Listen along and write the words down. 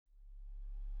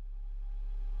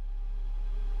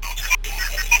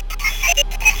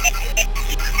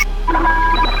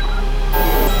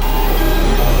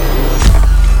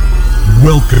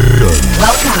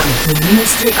to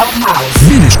Ministry of House.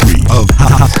 Ministry of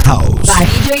House. By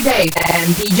DJ Dave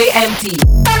and DJ MT.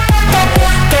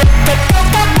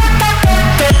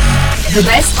 The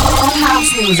best of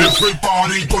house music.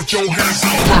 Everybody put your hands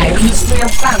up. By Ministry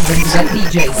of Founders and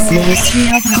DJs. Ministry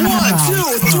of House.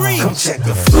 1, 2, 3. Come check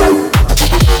the flow.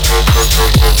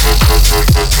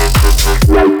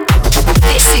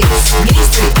 This is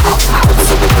Ministry of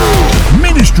House.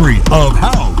 Ministry of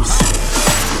House.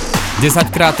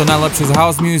 10-krát to najlepšie z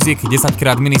house music,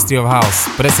 10-krát Ministry of House.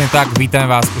 Presne tak, vítam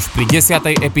vás už pri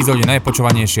 10. epizóde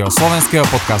najpočúvanejšieho slovenského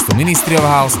podcastu Ministry of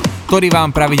House, ktorý vám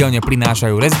pravidelne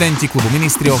prinášajú rezidenti klubu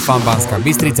Ministry of Fun Banská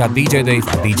Bystrica, DJ Dave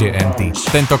a DJ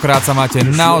MT. Tentokrát sa máte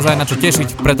naozaj na čo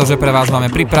tešiť, pretože pre vás máme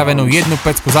pripravenú jednu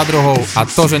pecku za druhou a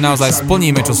to, že naozaj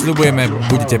splníme, čo sľubujeme,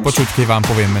 budete počuť, keď vám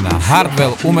povieme na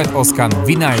Hardwell, Umet Oskan,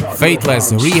 Vinay, Fateless,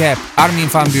 Rehab, Armin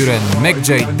van Buuren, Mac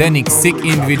J, Denix, Sick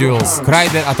Individuals,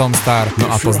 Kryder a Tom Star.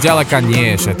 No a to zďaleka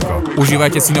nie je všetko.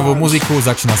 Užívajte si novú muziku,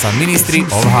 začína sa Ministry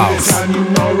of House.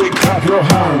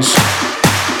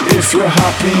 If you're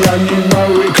happy and you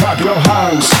know it, clap your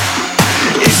hands.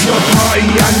 If you're party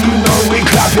and you know it,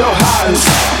 clap your hands.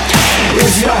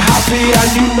 If you're happy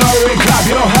and you know it, clap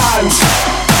your hands.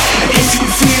 If you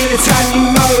feel it and you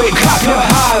know it, clap your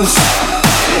hands.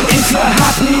 If you're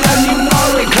happy and you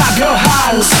know it, clap your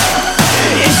hands.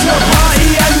 If you're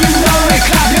party and you know it,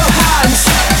 clap your hands.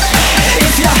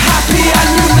 If you're happy and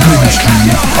you know it, clap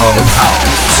your hands.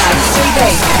 DJ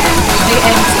Dave and DJ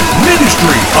MT.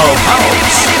 Ministry of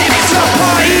House. If you're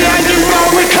party and you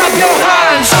know it, clap your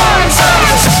hands.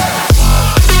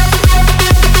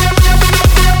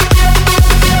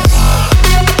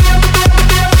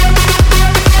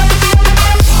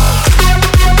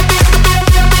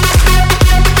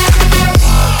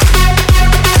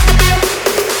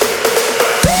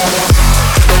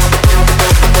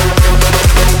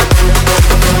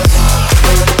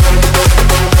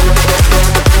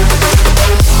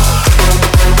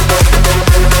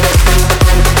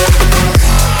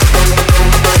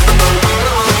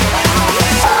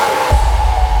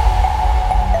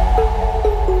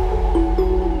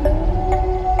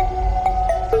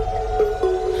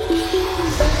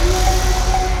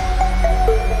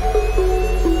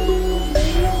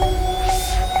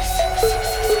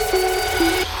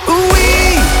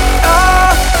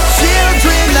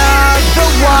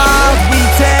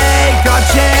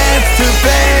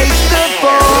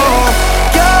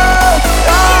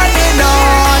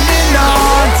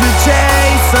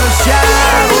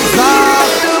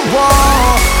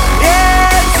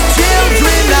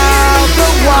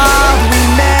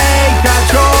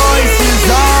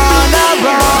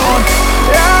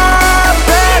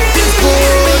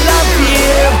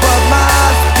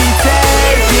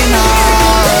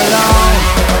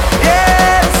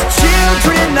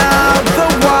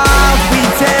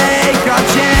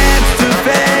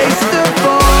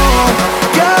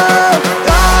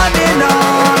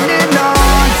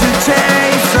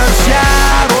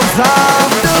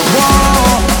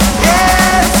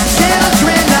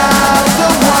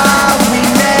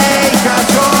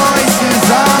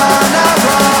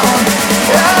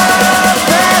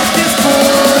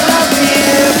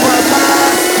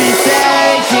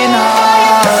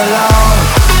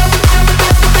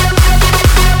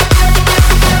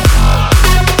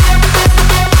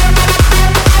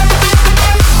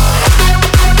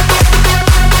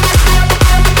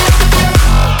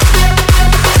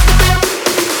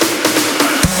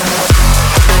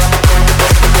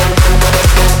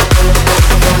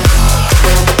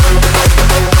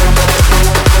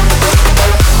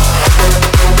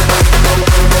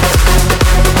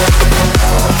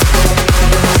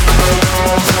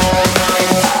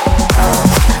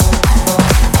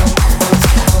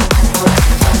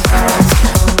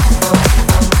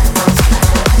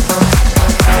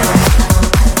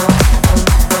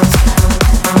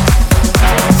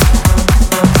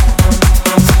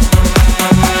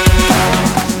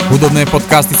 Hudobné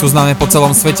podcasty sú známe po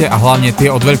celom svete a hlavne tie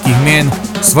od veľkých mien.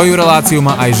 Svoju reláciu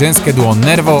má aj ženské duo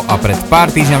Nervo a pred pár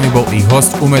týždňami bol ich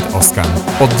host Umet Oskan.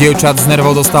 Od dievčat z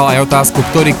Nervo dostal aj otázku,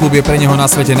 ktorý klub je pre neho na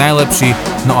svete najlepší,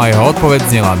 no a jeho odpoveď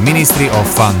znela Ministry of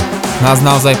Fun. Nás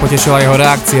naozaj potešila jeho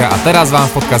reakcia a teraz vám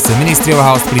v podcaste Ministry of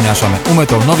House prinášame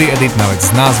Umetov nový edit na vec s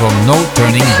názvom No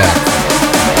Turning Back.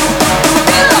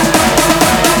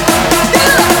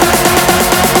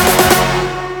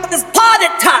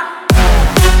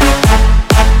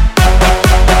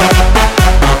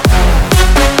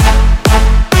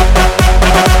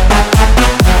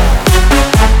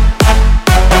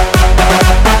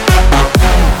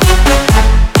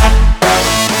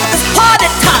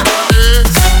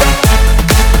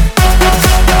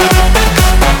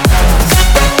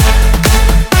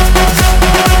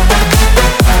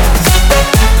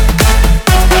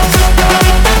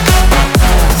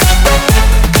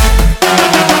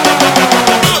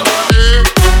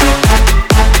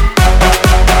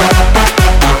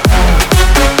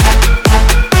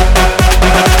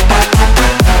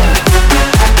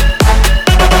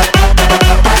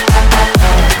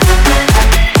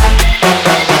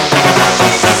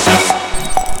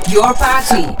 Your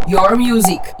party, your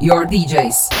music, your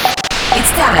DJs.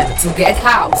 It's time to get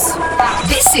house.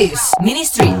 This is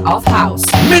Ministry of House.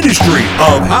 Ministry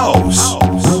of House.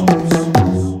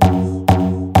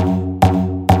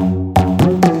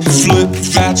 Flip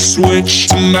that switch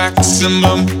to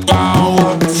maximum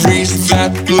power. Freeze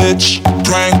that glitch,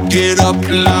 crank it up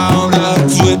louder.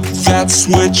 Flip that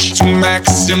switch to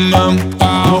maximum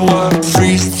power.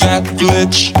 Freeze that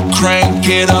glitch, crank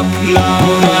it up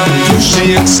louder. Push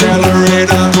the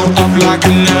accelerator, go up like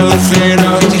an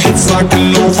elevator. It hits like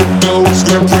an overdose,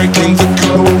 we're breaking the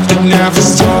code. It never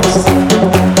stops,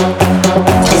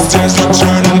 'cause there's no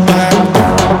turning back.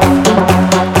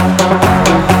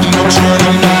 No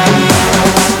turning back.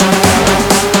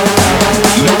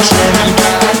 No turning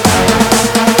back.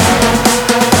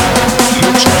 No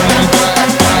turning back.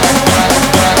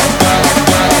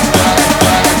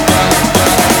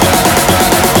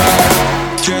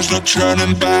 There's no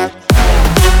turning back.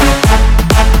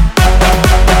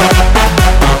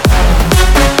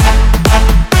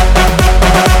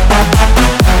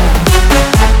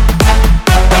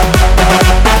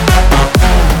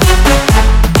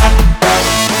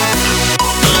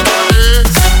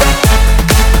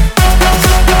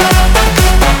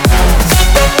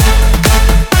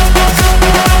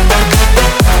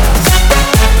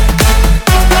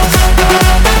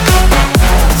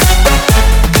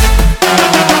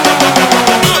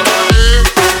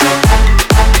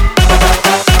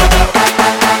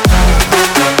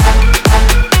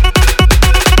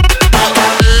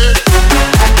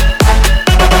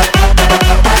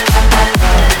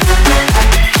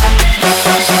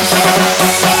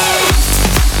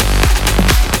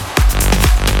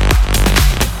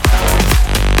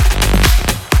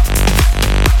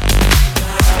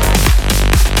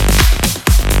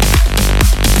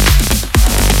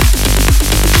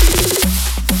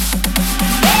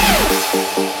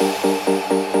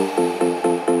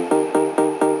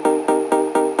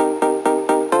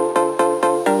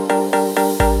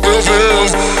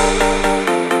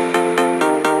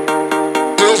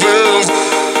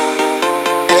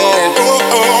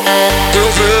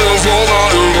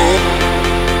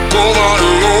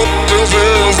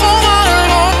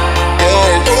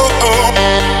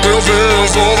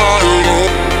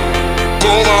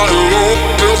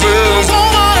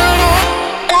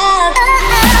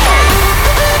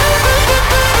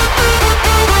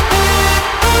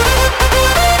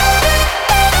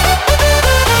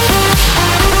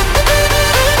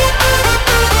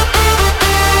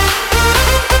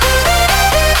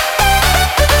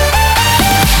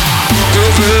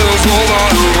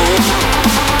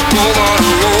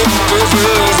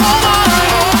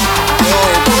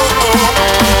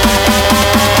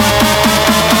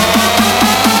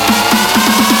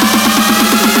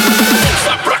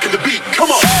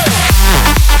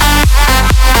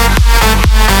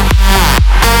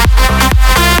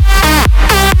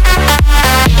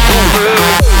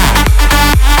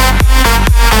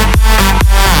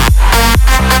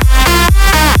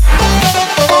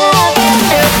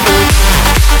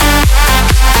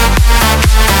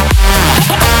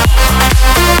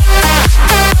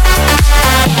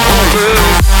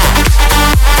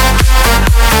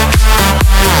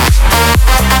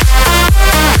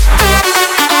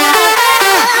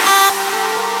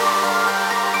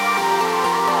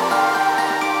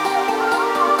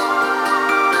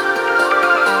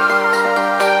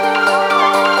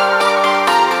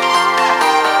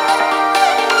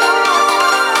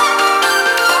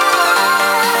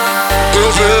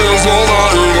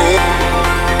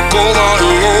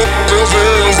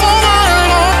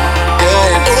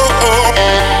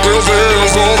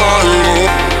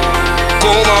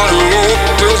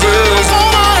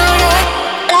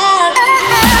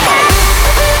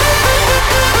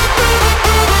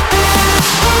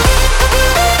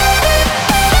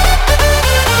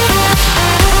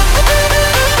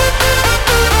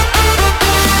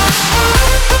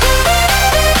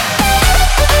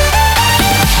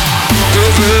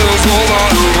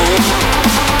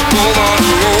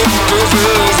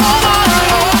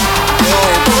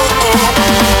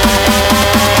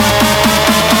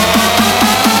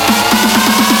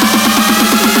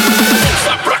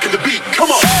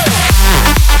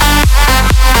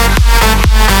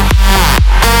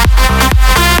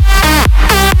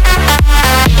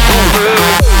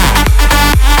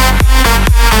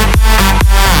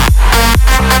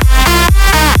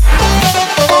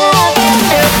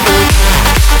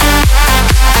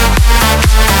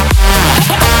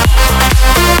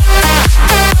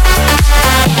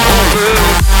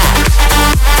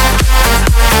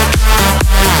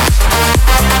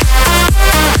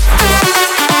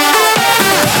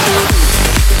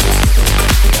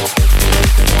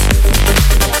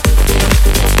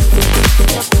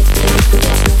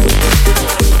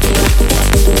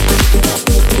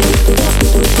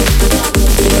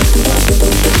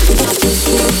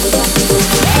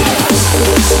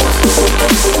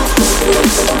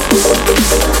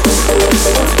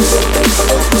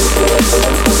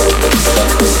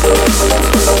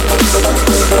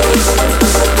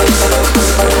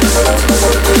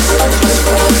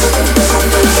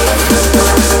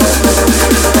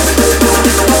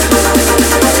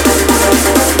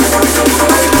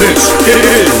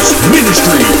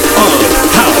 Ministry of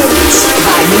House.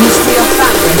 By Ministry of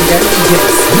Fun and their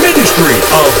DJs. Ministry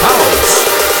of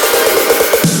House.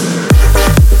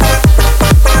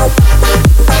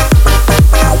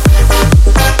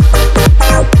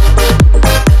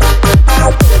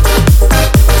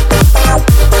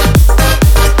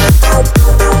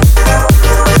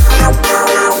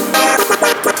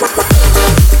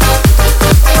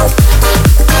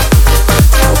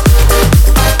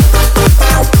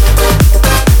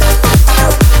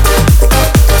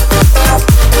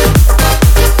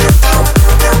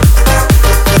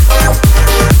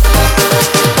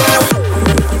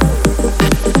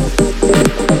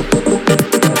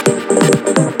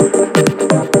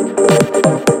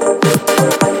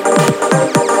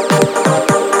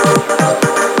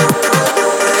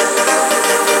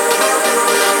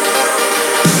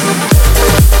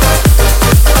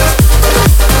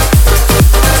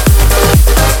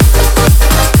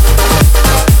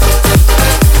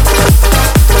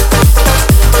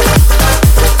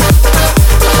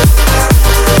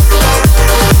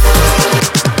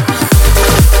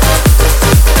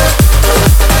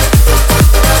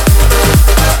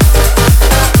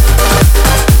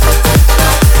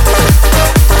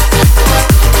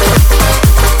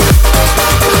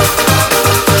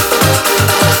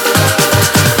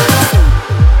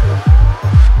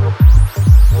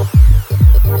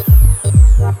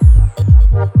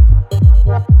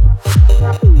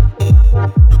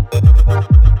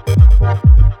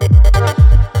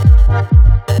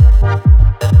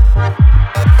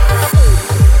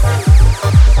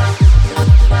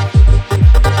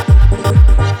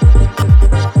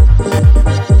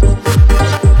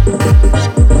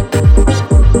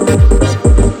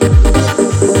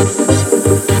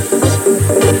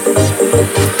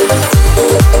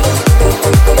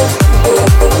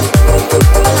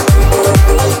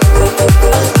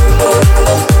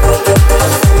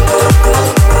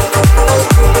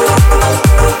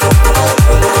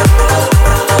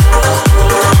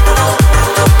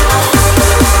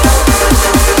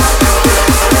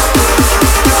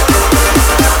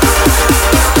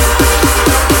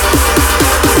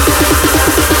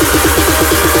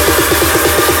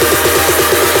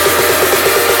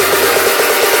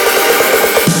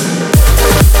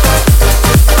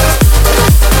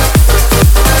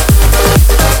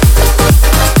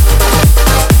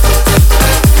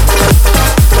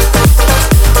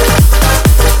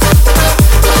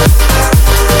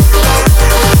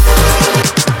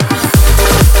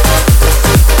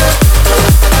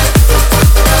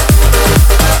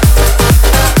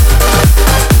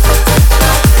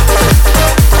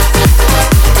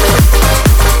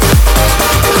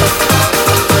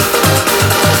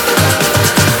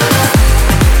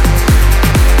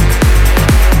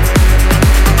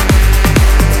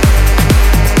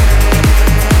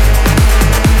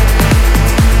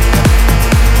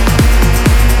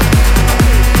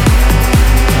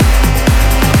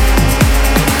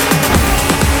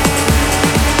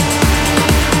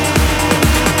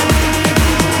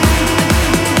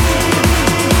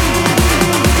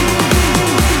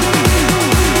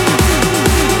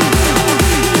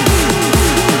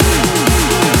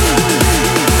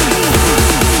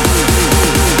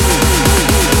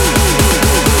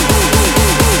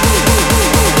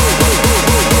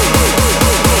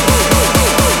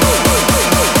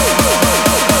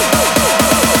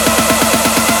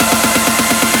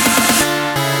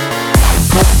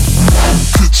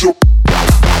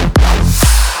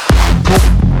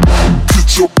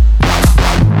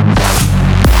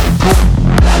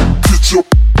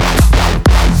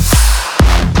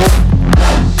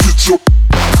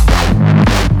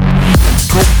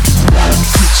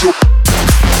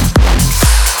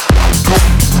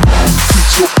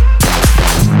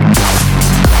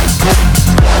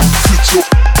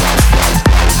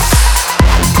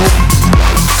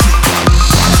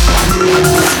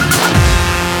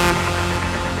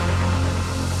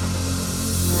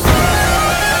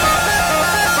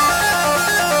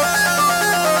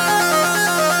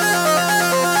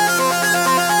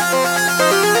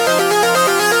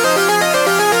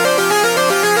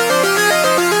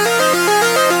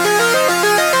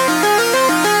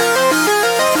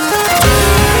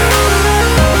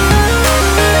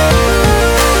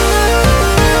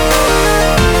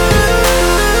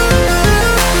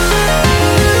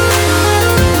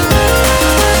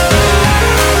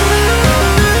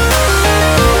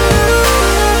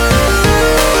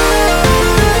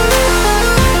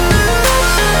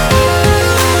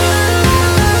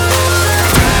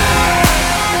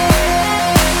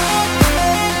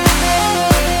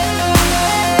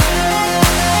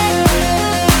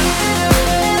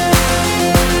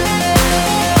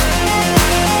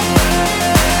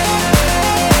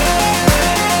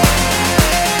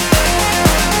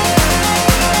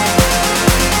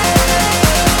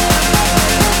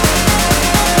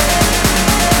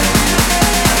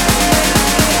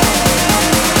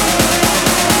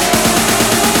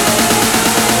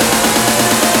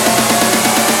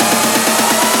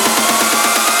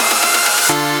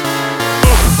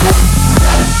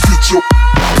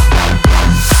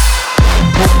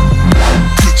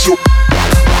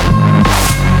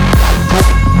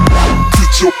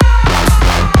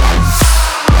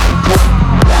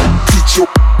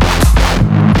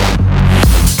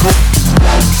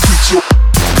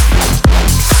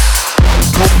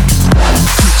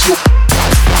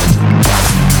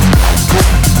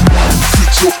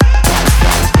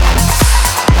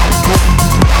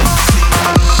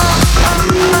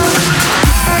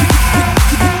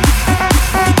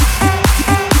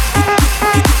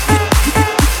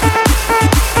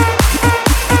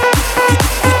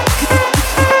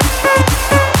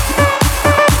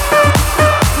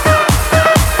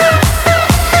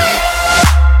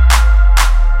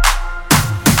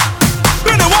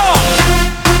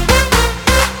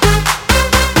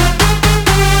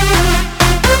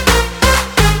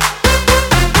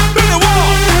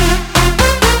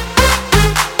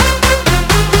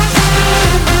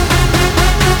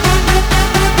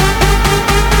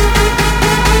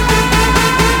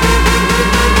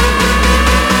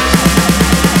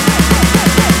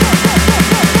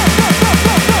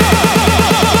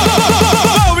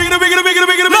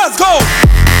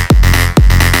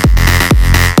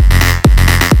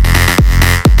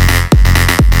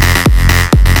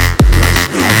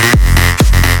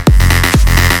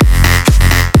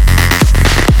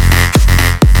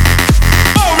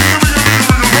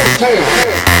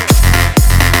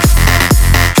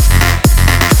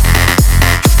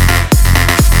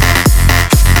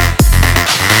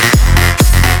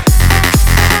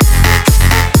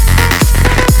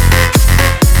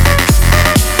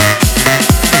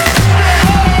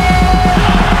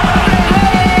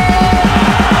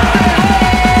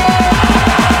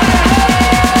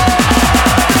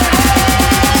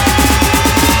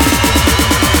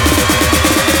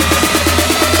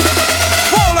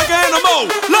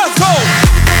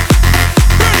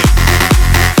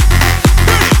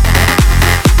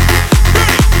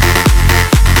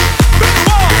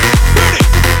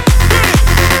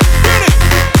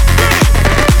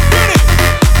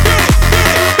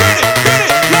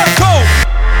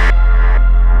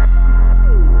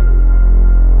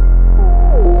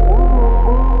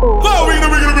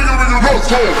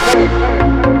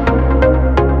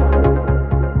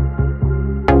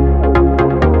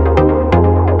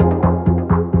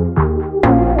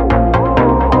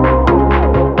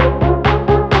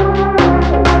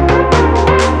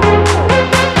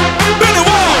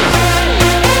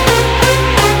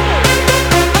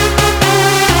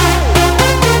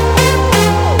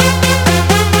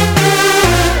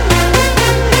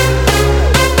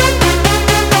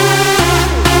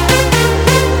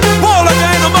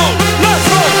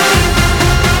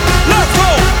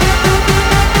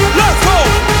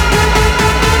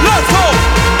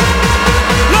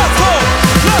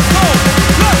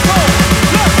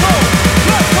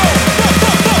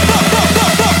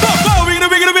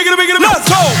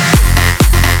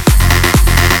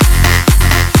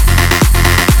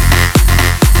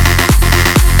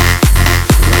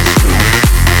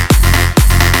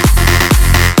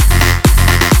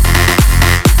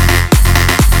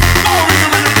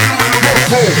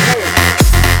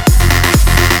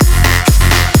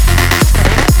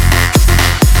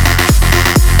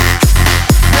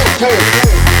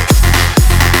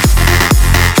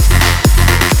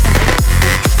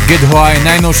 Get Ho je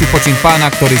najnovší počin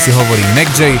pána, ktorý si hovorí Mac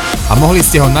J a mohli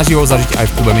ste ho naživo zažiť aj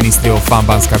v klube Ministry of Fun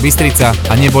Banská Bystrica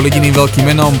a nebol jediným veľkým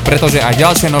menom, pretože aj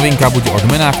ďalšia novinka bude od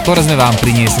mena, ktoré sme vám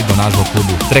priniesli do nášho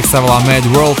klubu. Track sa volá Mad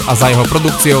World a za jeho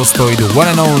produkciou stojí The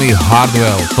One and Only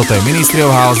Hardwell. Toto je Ministry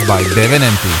of House by Devin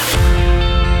MP.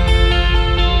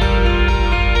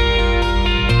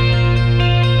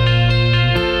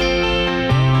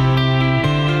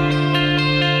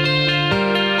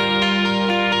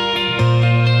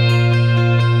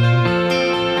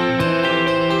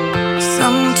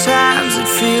 Sometimes it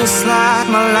feels like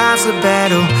my life's a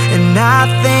battle, and I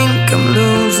think I'm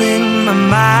losing my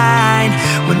mind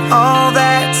when all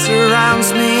that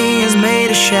surrounds me is made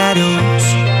of shadows.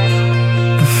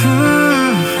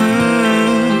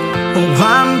 Oh,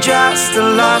 I'm just a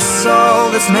lost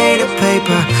soul that's made of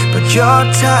paper, but your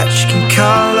touch can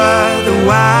color the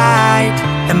white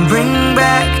and bring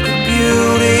back the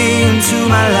beauty into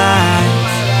my life.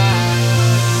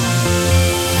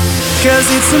 'Cause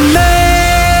it's a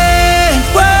mad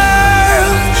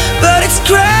world, but it's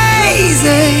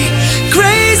crazy,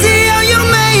 crazy how you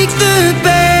make the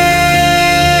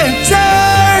bad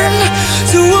turn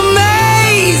to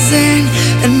amazing.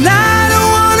 And I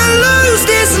don't wanna lose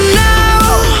this now,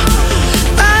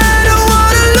 I don't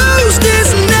wanna lose this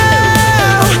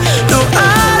now, no,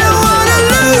 I don't wanna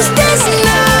lose this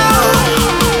now,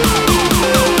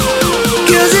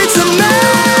 'cause it's a mad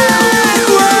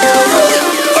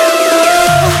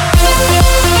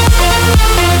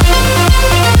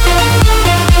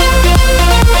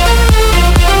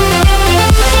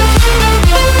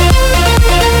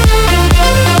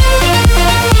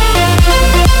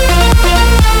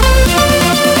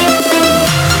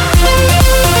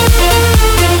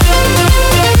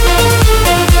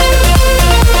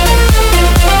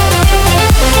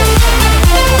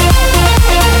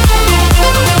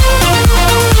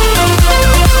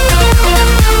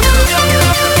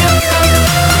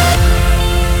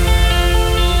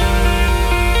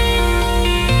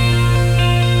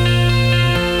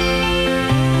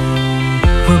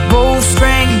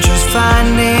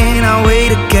finding our way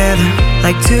together,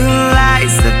 like two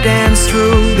lights that dance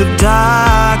through the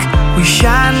dark. We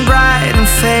shine bright and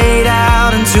fade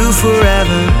out into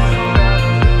forever.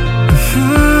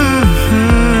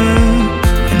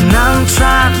 And I'm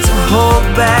trying to hold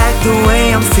back the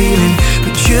way I'm feeling,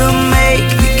 but you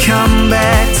make me come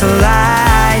back to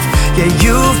life. Yeah,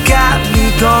 you've got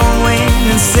me going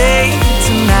insane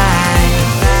tonight,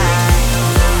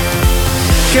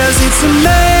 'cause it's a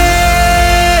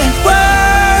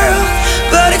world,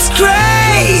 but it's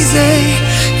crazy,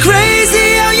 crazy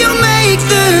how you make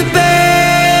the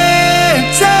bad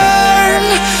turn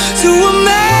to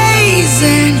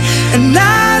amazing. And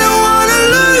I don't wanna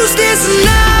lose this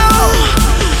now,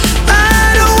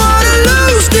 I don't wanna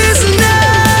lose this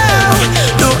now,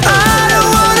 no, I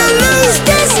don't wanna lose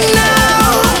this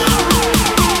now,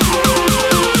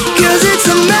 'cause it's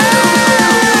a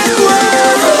mad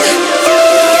world.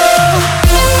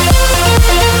 Oh.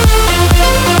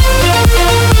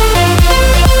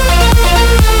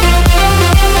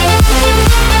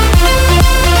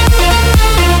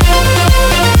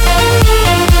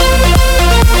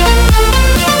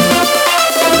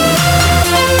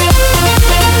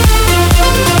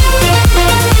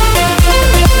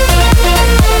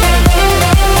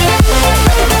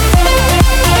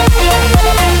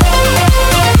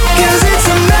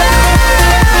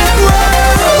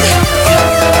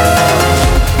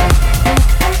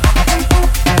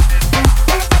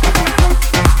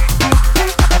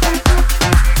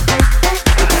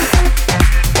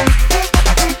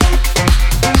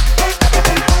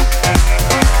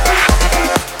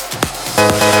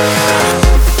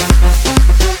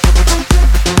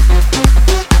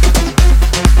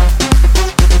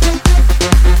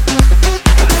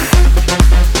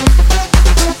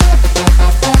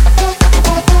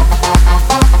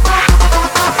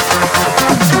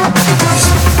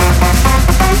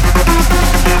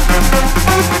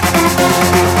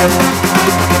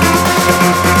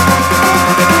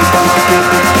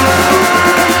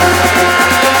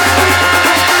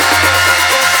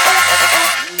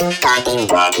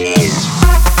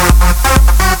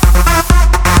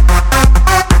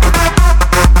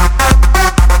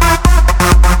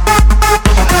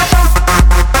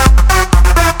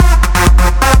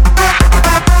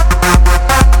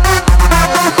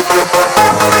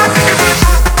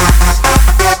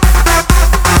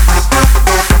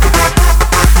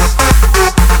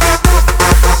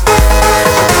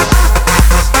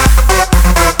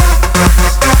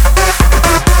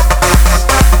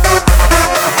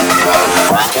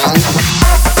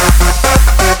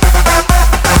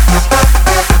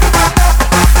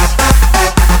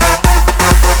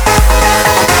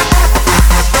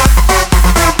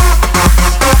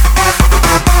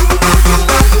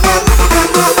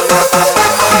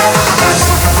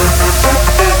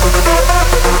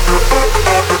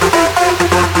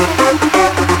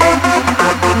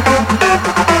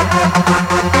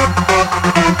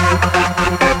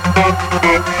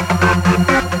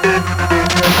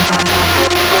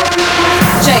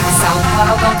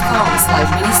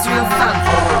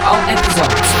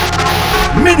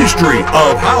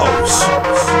 of House.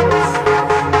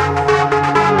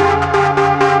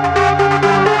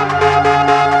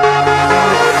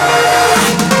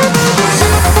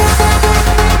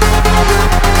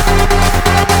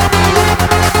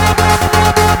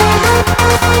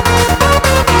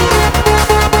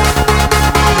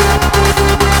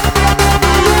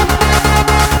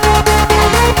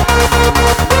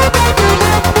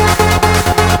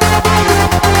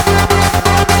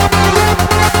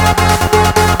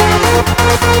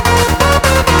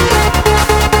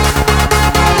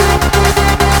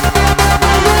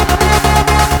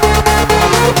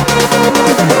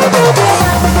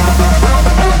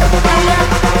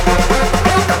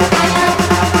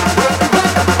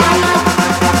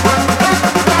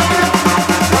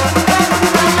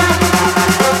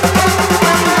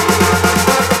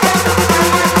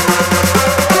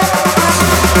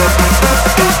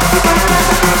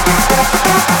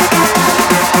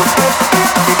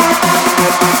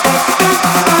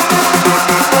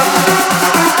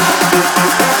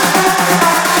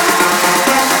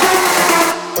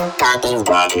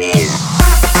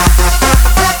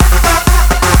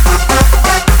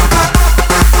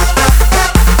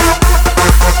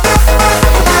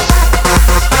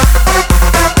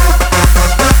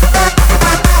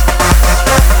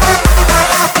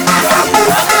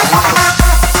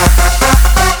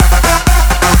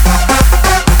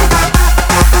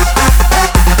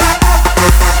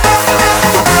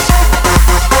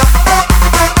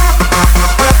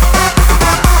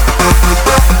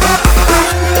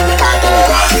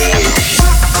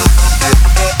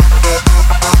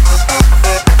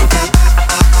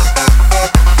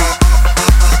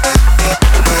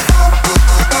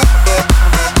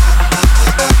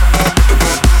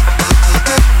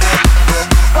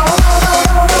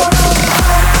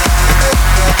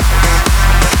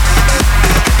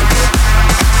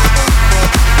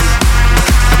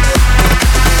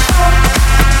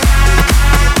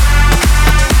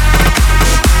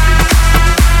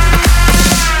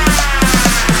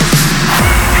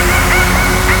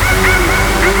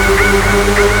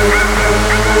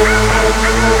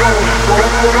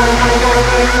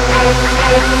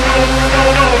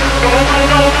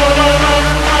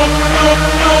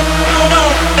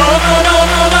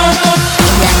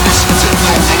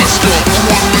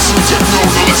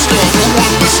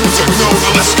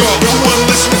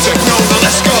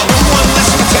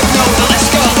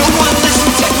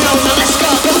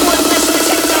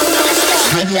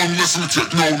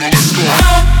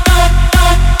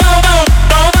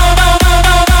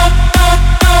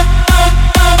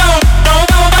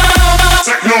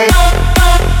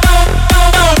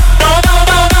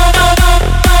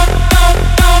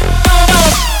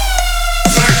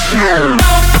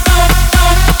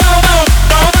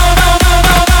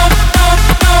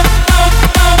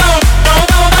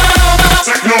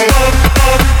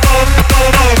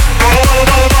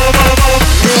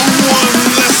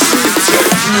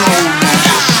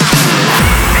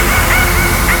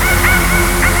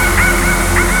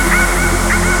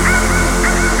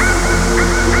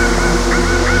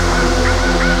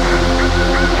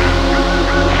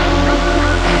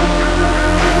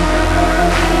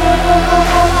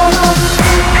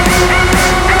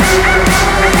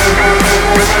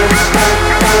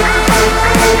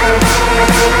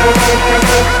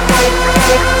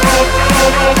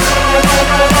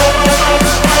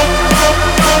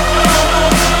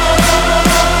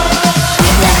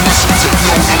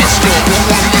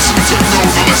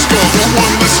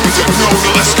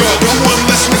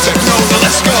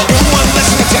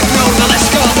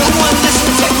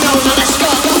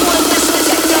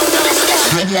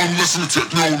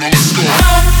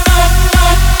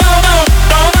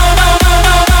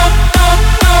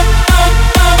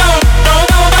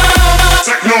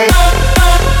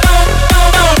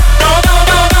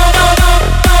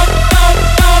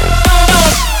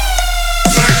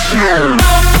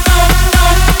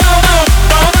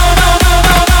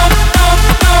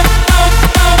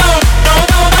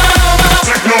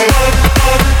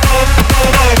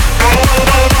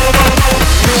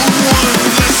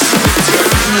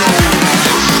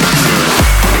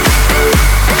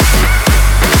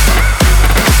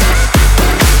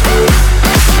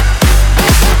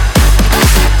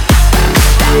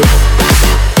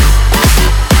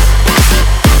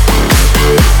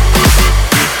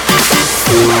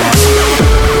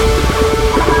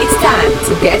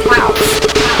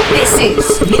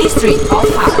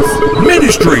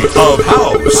 Ministry of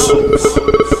House.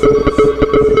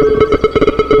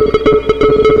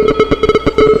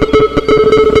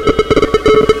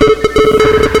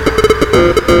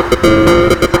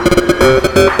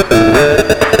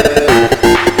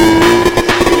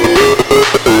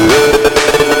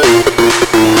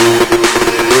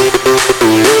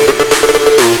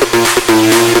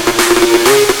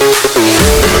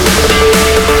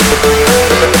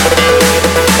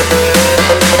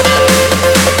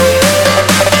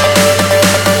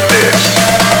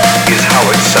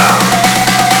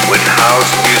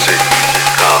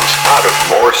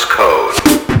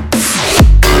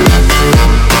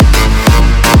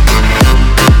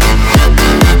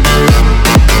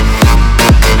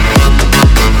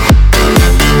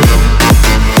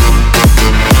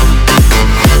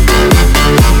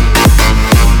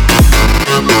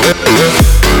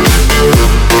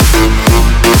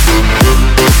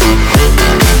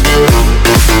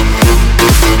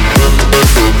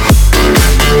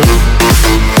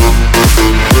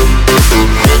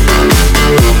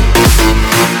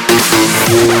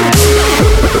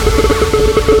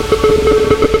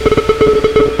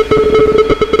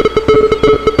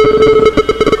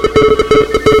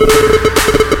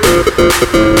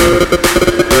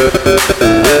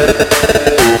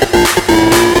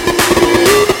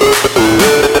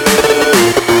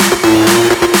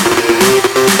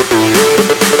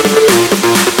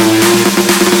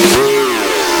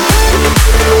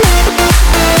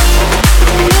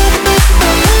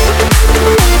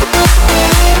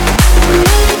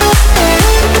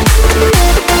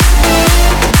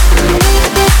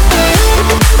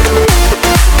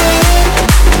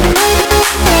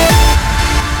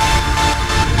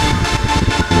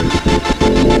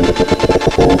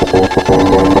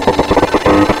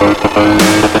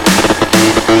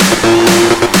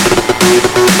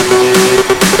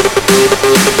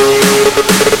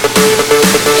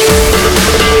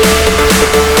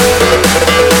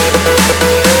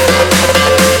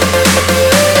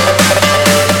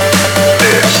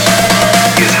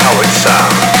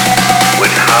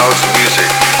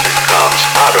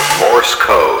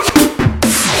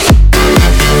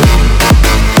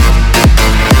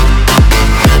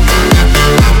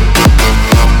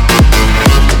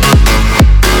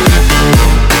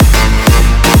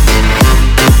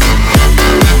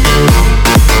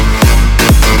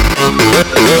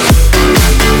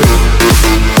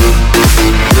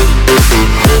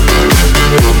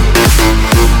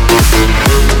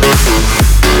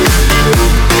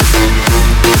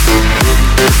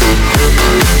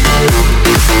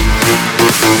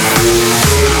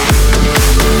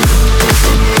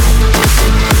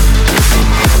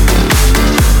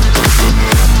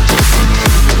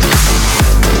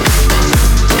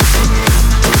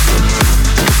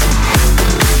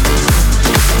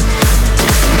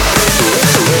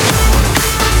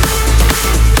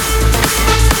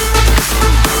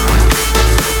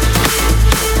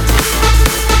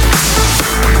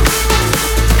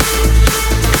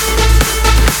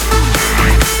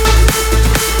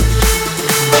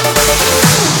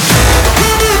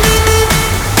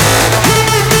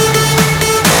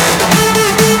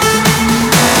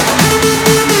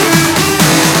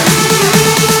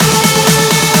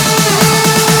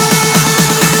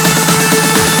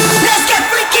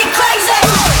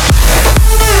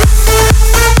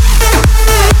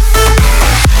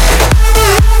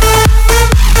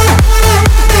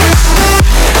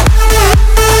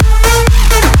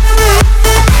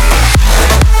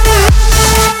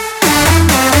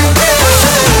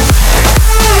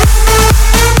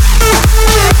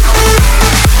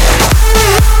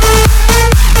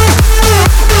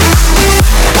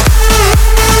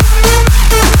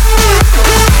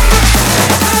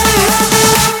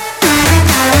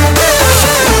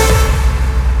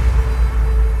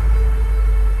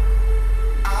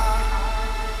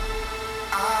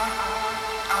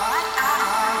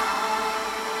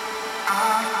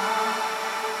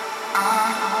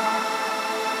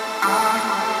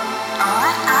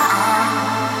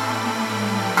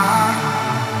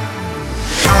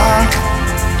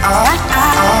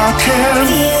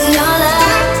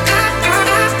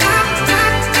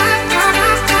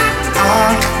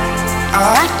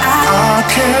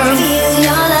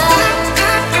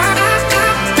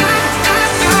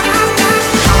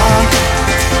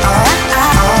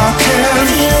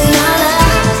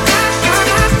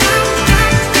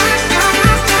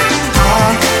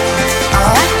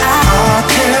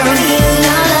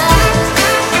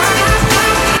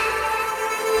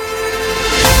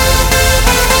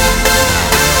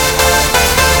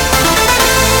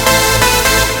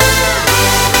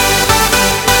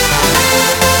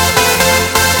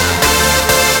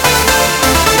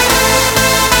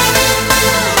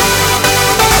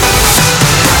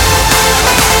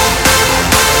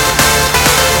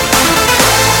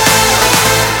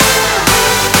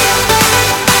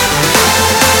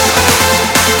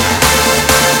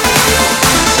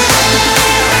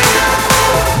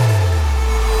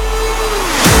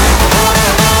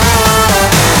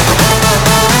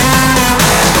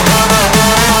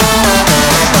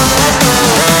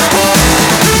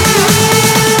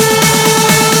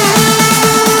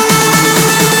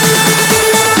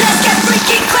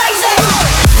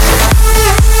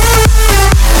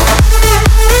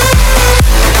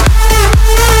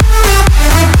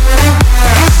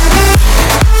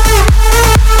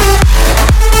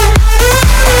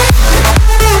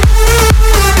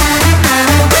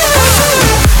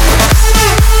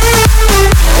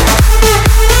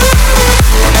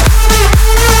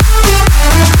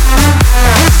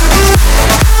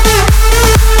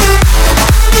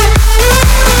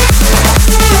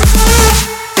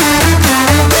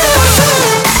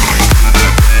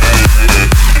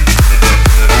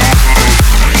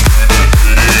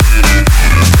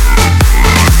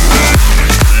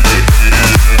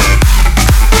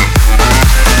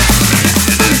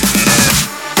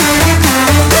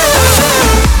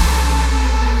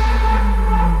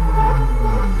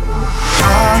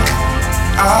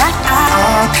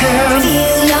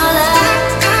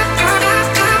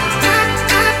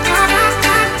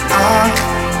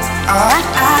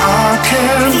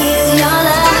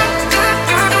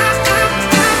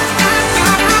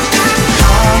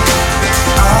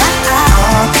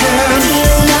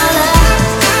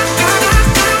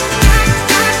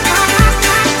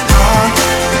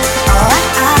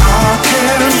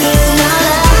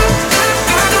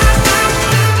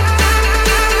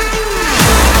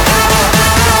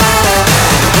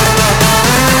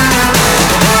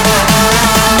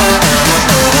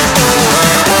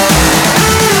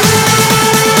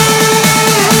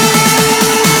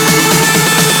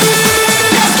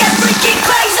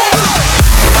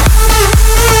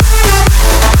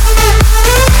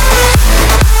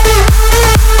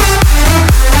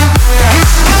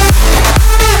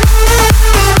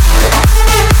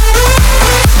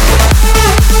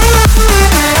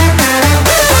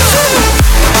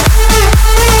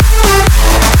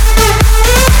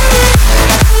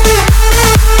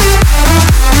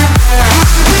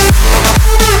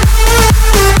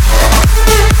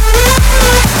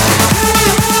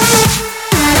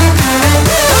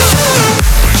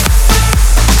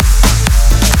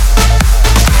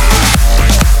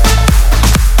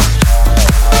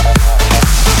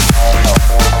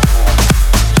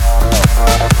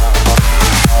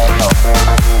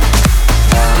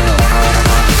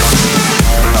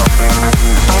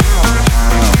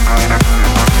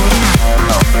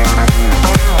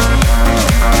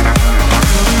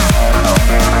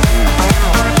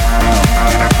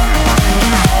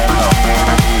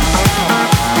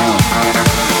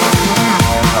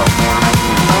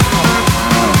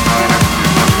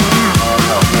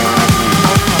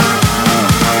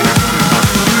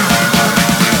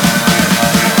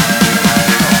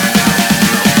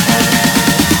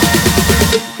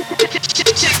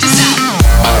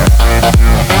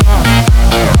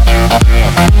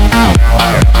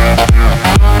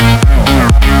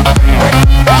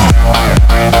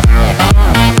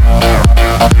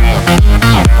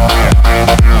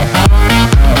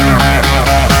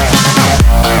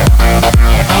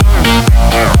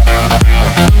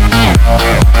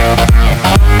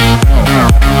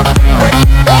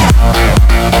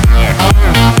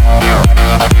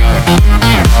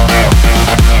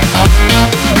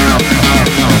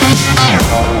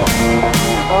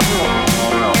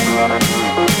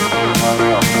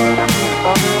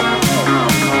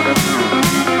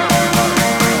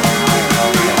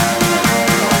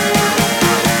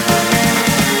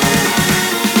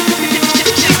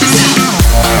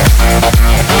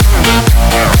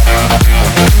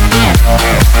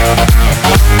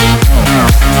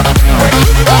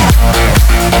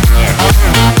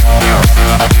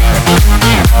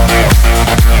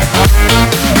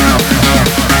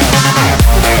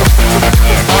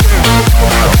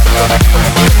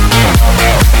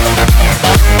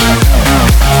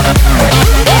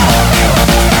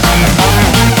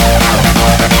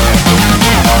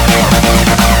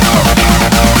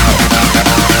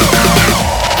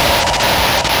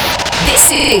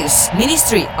 This is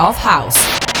Ministry of House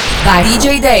by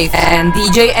DJ Dave and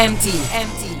DJ MT.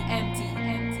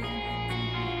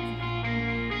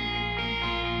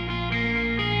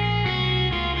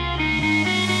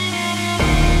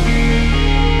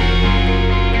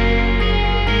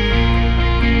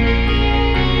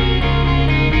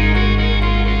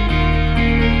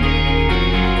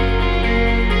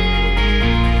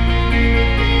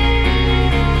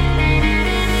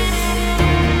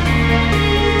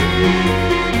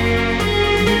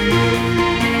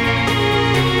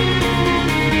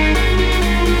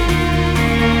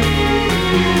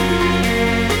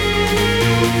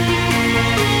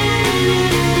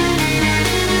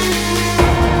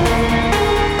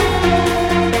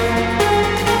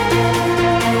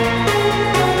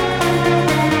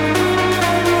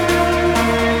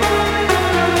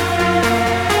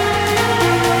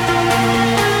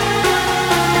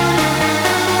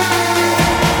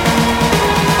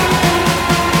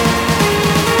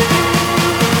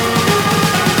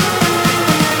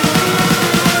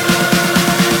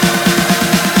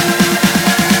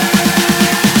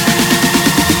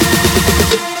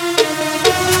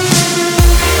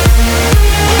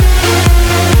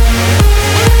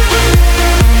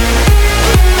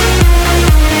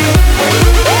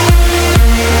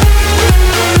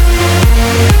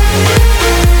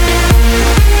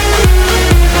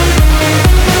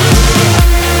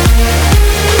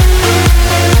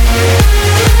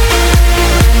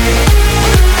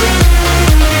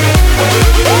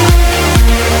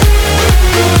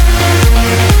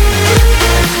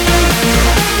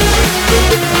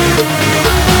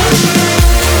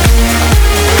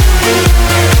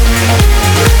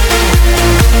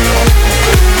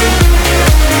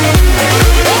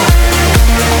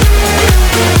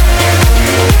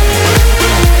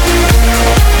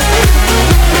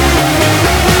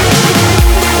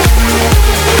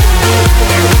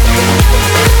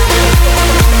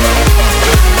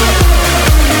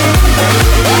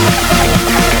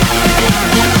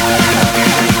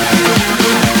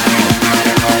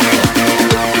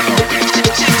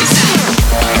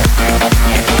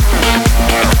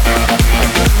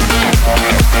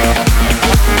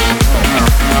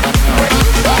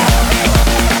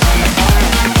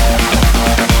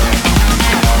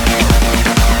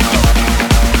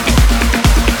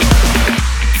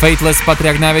 Faithless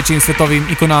patria k najväčším svetovým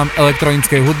ikonám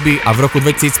elektronickej hudby a v roku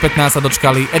 2015 sa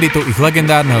dočkali editu ich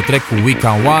legendárneho tracku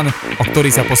Weekend One, o ktorý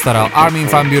sa postaral Armin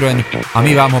van Buuren a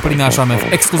my vám ho prinášame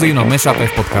v exkluzívnom mashupe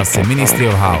v podcaste Ministry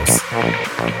of House.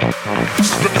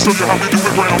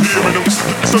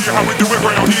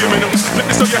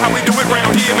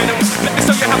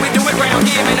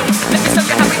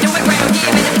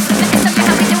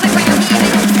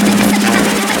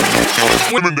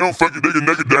 Women don't fuck it, they can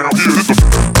neck it down here.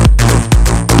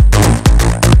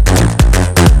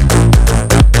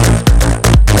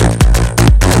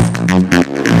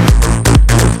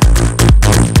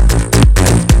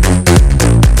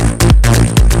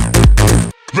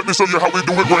 Let me show you how we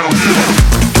do it round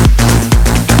here.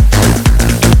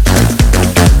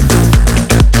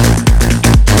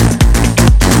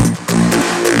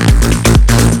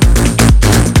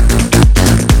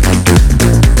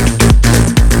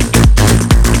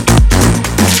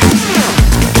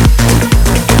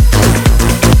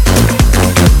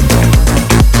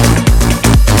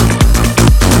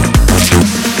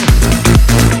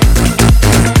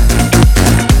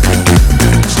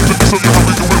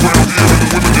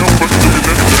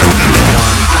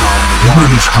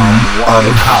 Of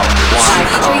House.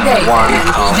 DJ Dave and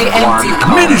DJ MT.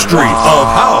 Ministry of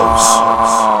House.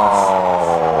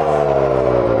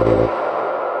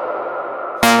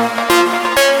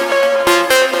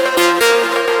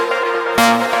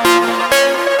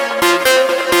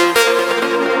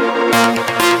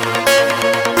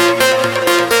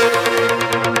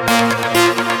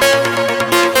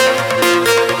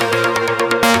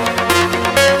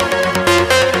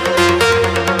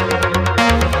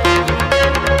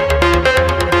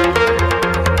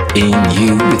 In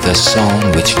you, the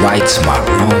song which rights my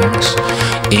wrongs.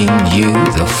 In you,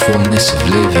 the fullness of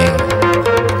living.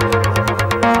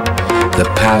 The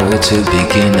power to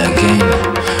begin again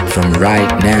from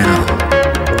right now.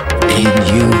 In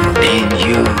you, in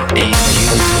you, in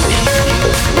you,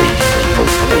 in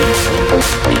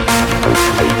you.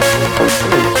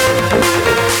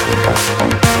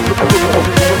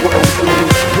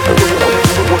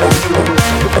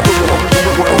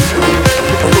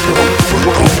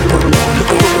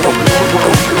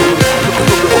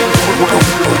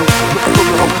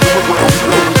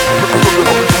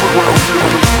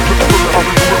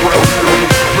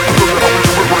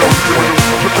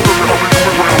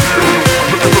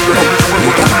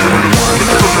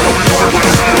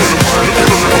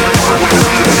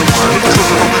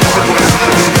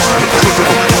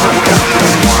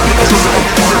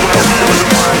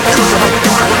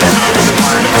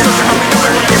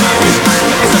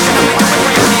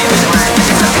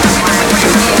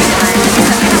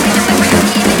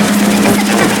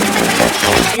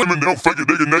 women, they don't fake it,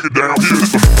 they get naked down here.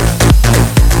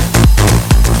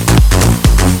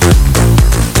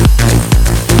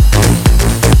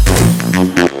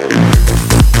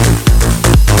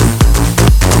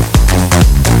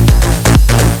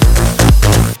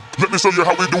 Let me show you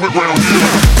how we do it round here.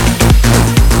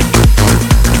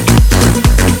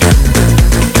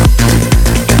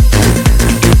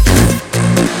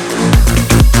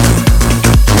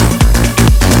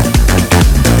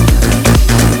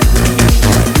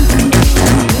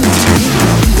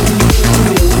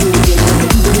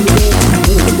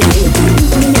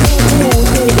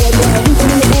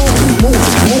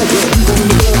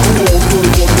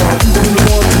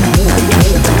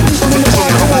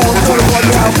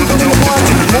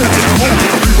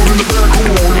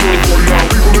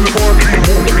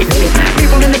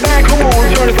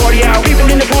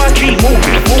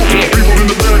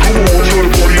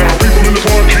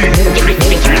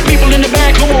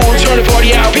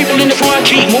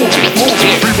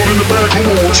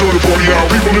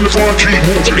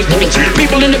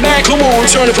 People in the back, come on,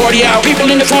 turn the party out.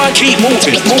 People in the front, keep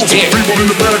moving, moving. People in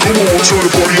the back, come on, turn the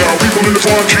party out. People in the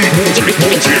front, keep moving.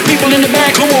 People in the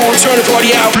back, come on, turn the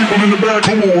party out. People in the back,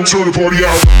 come on, turn the party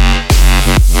out.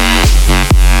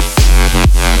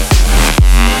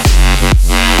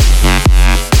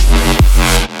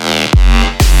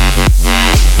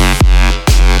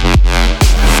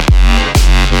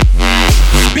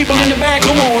 People in the back,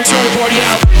 come on, turn the party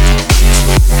out.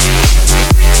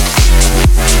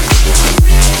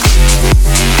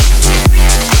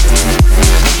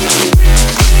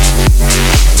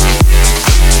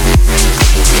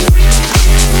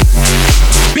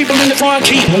 People in the front,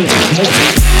 keep moving,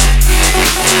 moving.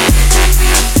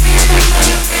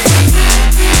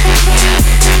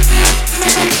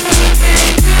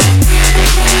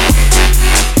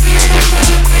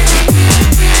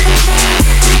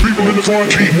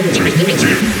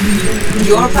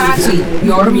 Your party,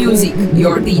 your music,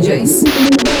 your DJs.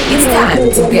 It's time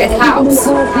to get house.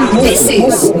 This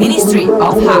is Ministry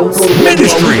of House.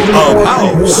 Ministry of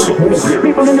House.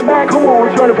 People in the back, come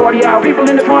on, turn the party out. People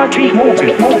in the front, keep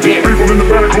moving, moving. People in the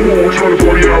back, come on, turn the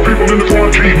party out. People in the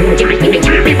front, keep moving.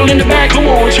 People in the back, come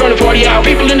on, turn the party out.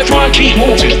 People in the front, keep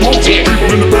moving, moving.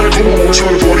 People in the back, come on,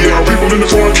 turn the party out. People in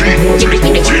the front, keep moving.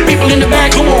 People in the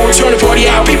back, come on, turn the party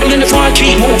out. People in the front,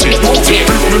 keep moving, moving.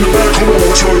 People in the back, come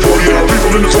on, turn the party out.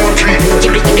 People in the front, keep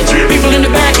moving. People in the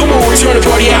back, come on, turn the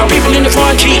party out. People in the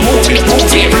front, keep moving,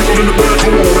 moving. People in the back,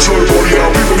 come on, turn the party out.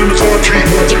 People in the front, keep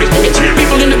moving.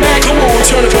 People in the back, come on,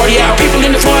 turn the party out. People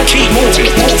in the front, keep moving,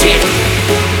 moving.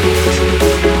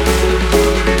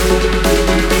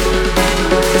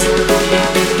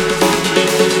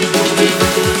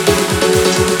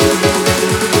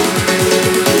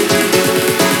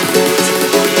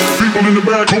 People in the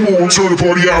back, come on, turn the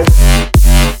party out.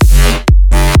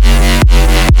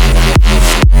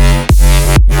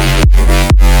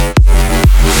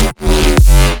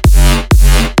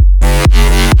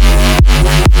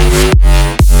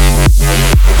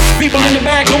 People in the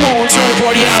back, come on, turn the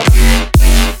party out.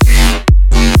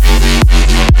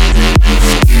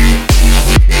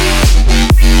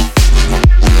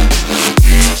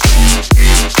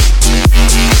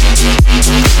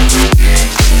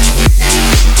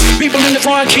 People in the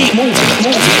front, keep moving,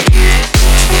 moving.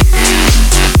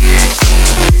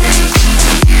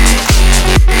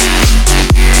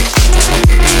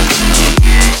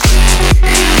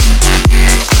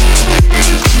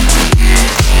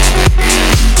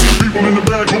 People in the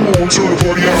back, come on, turn the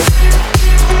party out.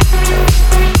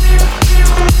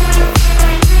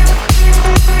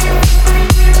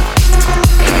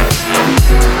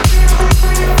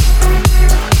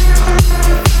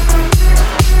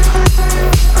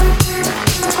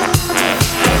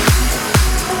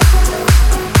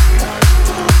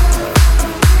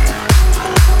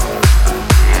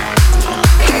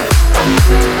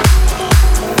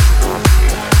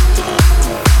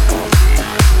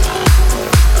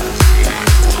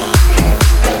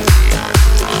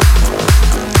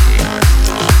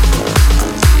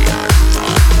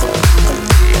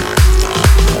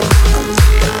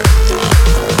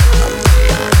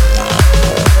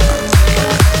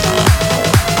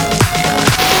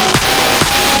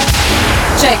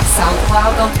 Check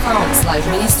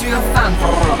soundcloud.com/Ministry of Fun for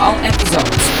all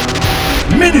episodes.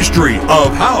 Ministry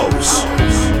of House.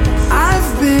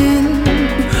 I've been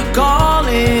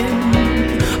calling,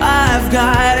 I've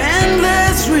got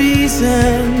endless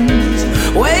reasons.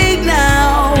 Wait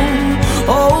now,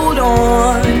 hold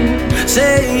on.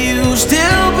 Say you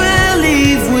still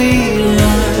believe we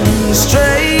run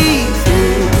straight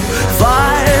through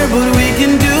fire, but we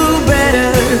can do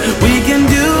better. We can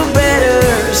do better.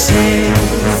 Say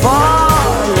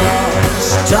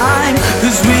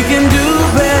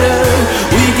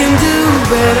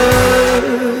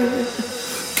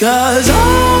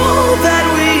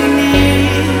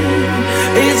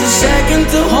second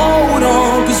to hold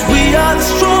on, 'cause we are the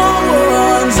strong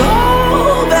ones.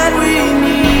 All that we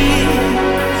need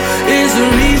is a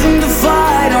reason to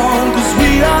fight on, 'cause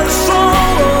we are the strong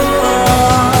ones.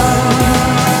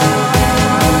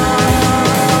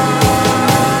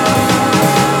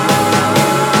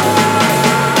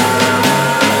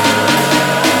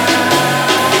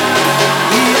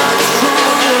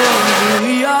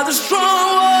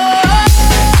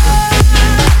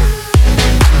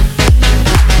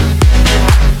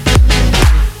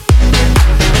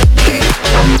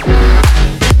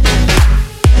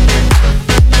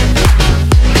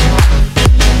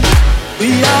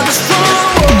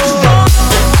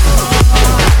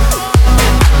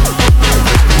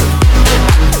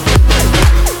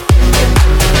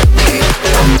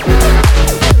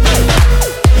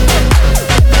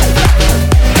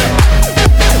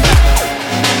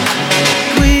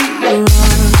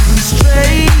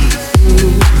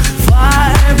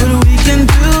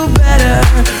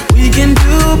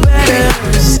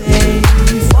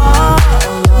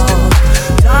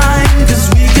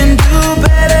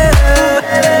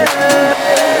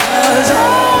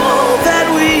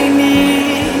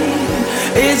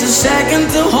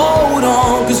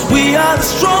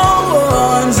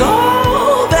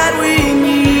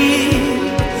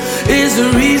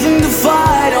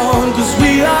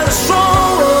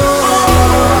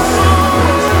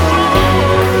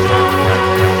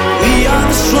 We are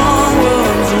the strong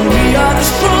ones. We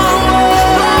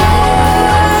are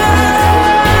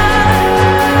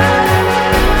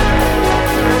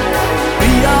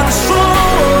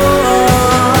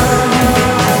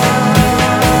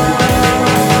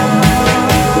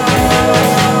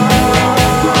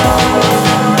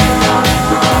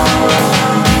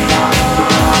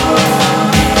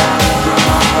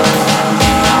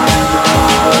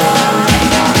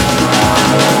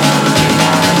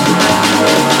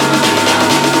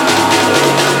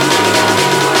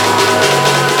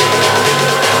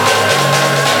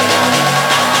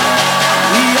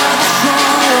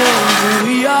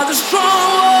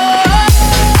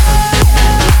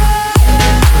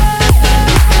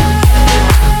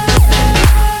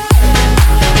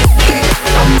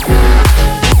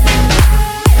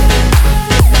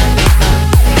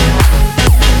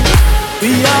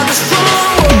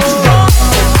strong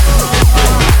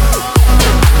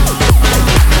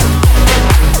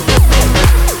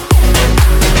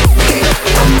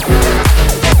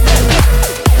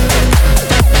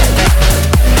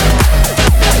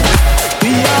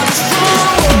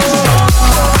ones.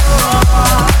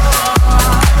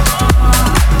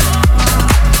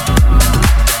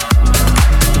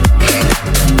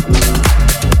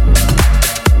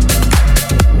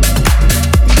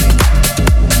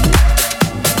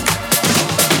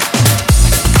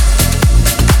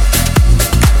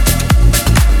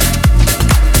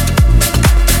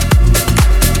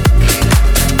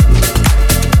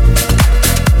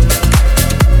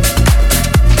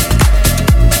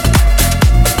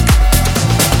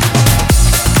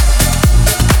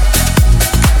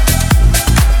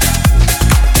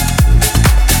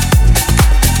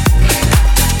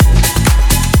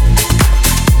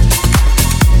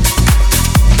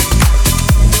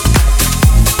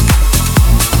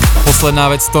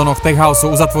 Posledná vec v tónoch Tech Houseu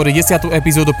uzatvorí 10.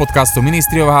 epizódu podcastu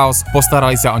Ministry of House,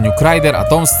 postarali sa o ňu Kryder a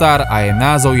Tom Star a jej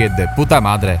názov je De Puta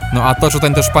Madre. No a to, čo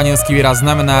tento španielský výraz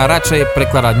znamená, radšej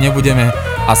prekladať nebudeme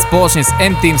a spoločne s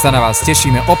M-Team sa na vás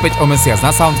tešíme opäť o mesiac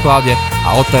na Soundcloude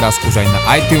a odteraz už aj na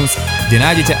iTunes, kde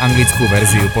nájdete anglickú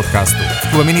verziu podcastu.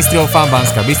 V klube Ministry of Fun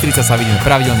Banská Bystrica sa vidíme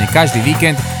pravidelne každý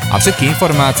víkend a všetky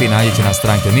informácie nájdete na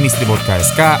stránke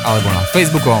ministry.sk alebo na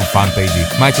facebookovom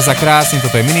fanpage. Majte sa krásne,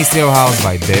 toto je Ministry of House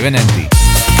by Dave and Andy.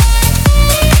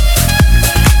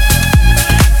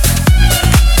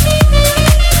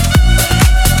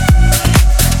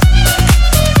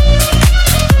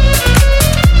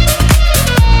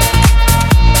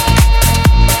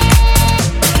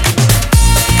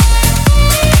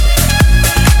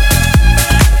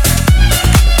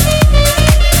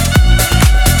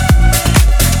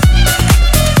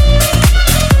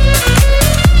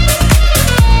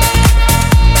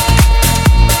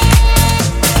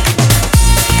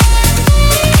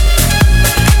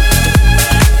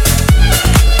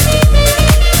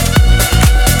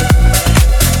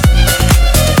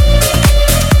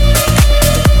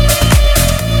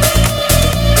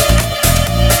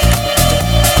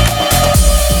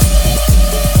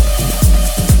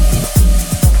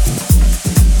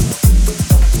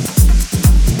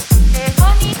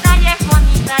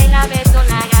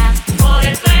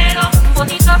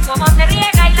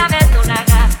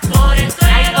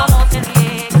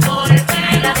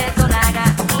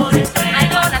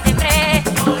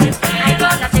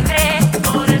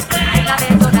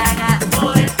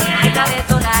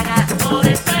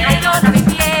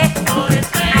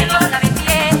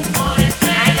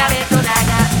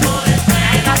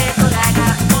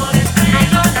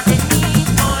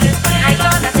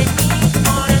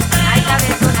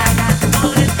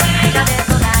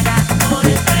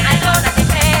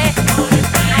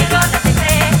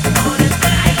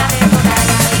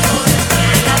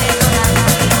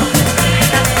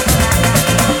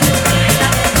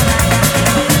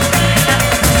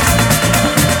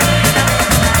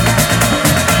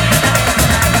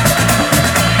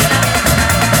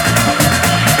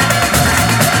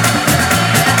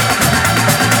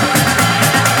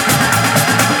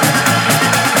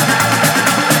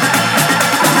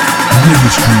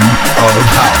 Ministry of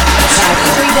House.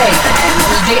 Every day and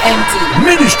DJ MT.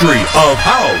 Ministry of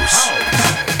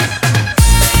House.